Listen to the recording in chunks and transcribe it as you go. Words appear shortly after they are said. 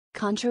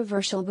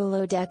Controversial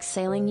Below Deck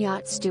Sailing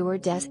Yacht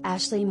stewardess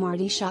Ashley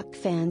Marti shocked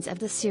fans of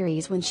the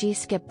series when she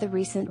skipped the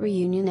recent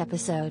reunion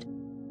episode.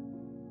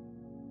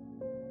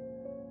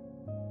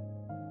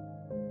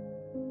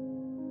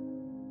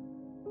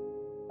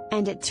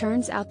 And it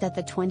turns out that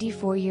the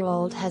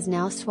 24-year-old has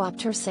now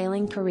swapped her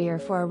sailing career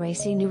for a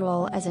racy new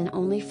role as an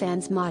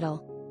OnlyFans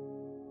model.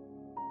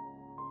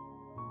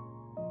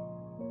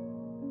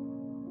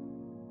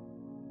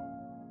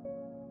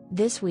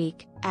 This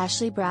week,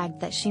 Ashley bragged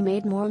that she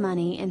made more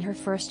money in her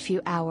first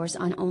few hours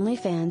on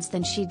OnlyFans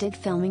than she did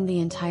filming the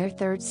entire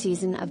third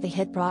season of the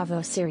hit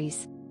Bravo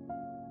series.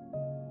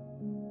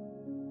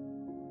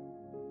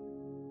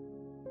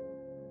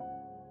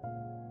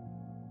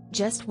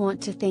 "Just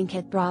want to thank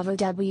at Bravo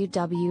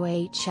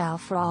WWHL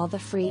for all the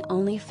free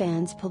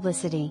OnlyFans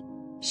publicity,"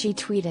 she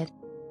tweeted.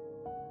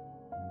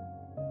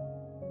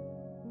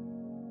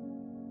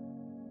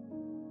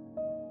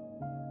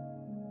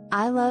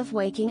 "I love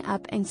waking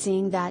up and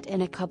seeing that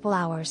in a couple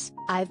hours,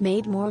 I've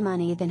made more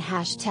money than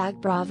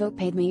 #Bravo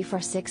paid me for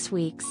 6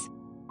 weeks.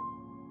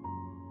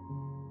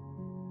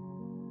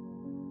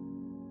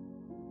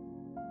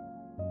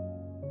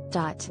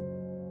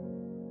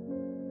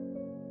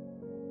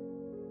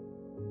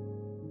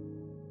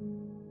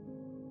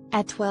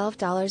 At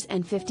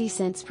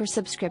 $12.50 per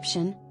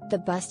subscription, the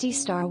busty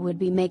star would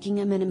be making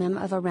a minimum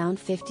of around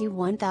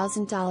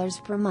 $51,000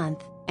 per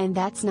month, and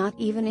that's not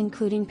even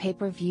including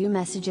pay-per-view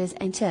messages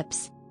and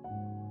tips."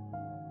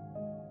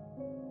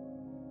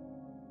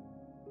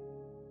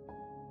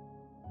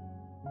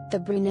 The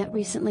brunette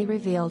recently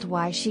revealed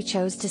why she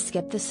chose to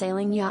skip the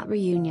sailing yacht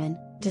reunion,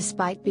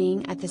 despite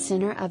being at the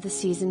center of the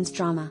season's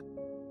drama.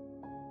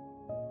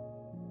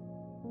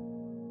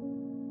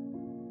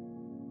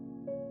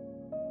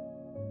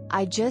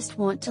 "I just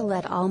want to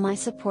let all my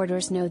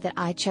supporters know that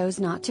I chose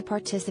not to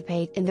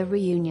participate in the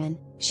reunion,"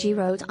 she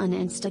wrote on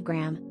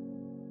Instagram.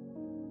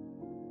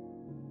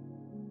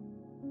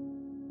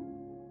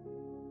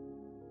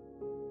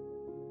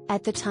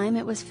 "At the time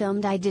it was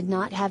filmed, I did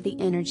not have the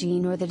energy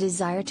nor the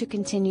desire to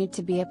continue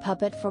to be a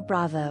puppet for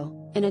Bravo,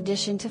 in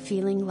addition to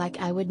feeling like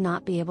I would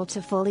not be able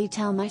to fully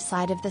tell my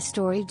side of the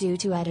story due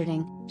to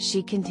editing,"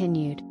 she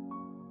continued.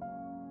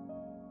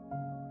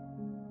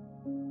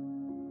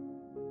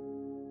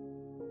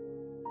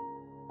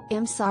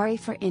 "I'm sorry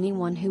for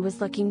anyone who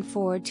was looking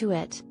forward to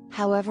it,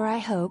 however I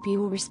hope you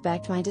will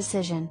respect my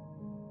decision."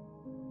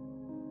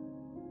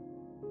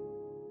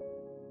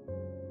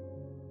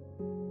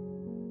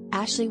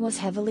 Ashley was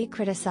heavily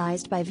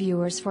criticized by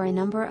viewers for a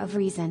number of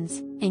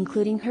reasons,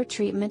 including her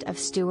treatment of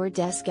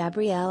stewardess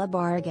Gabriella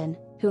Barragan,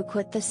 who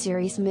quit the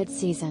series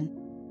mid-season.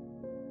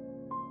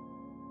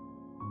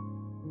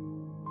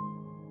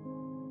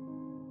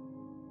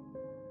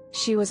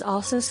 She was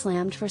also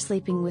slammed for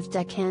sleeping with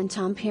deckhand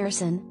Tom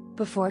Pearson,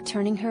 before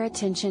turning her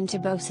attention to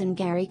bosun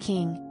Gary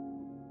King.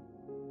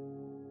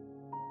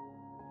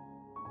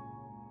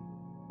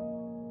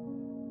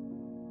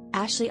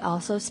 Ashley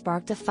also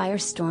sparked a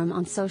firestorm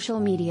on social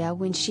media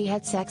when she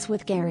had sex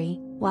with Gary,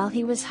 while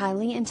he was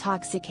highly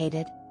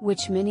intoxicated,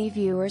 which many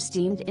viewers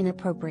deemed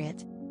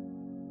inappropriate.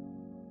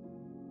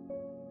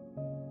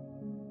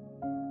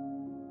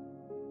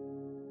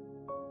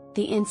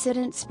 The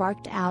incident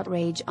sparked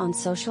outrage on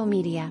social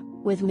media,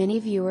 with many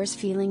viewers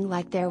feeling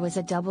like there was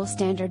a double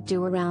standard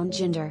due around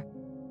gender.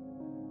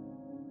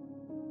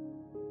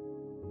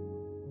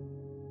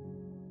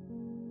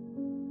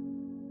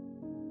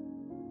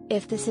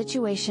 "If the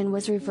situation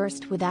was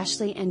reversed with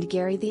Ashley and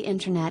Gary, the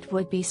internet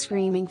would be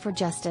screaming for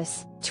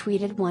justice,"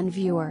 tweeted one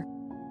viewer.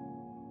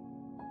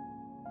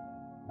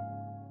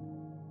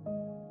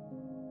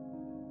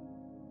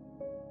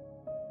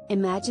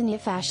 "Imagine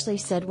if Ashley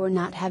said we're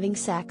not having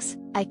sex,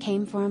 I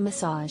came for a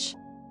massage.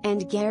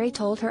 And Gary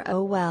told her,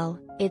 oh well,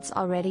 it's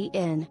already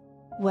in.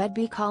 We'd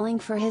be calling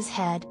for his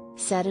head,"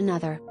 said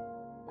another.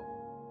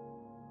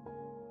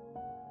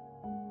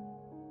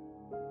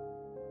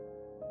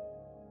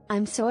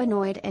 "I'm so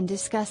annoyed and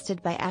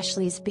disgusted by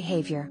Ashley's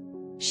behavior.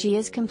 She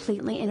is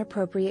completely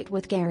inappropriate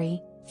with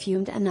Gary,"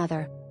 fumed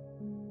another.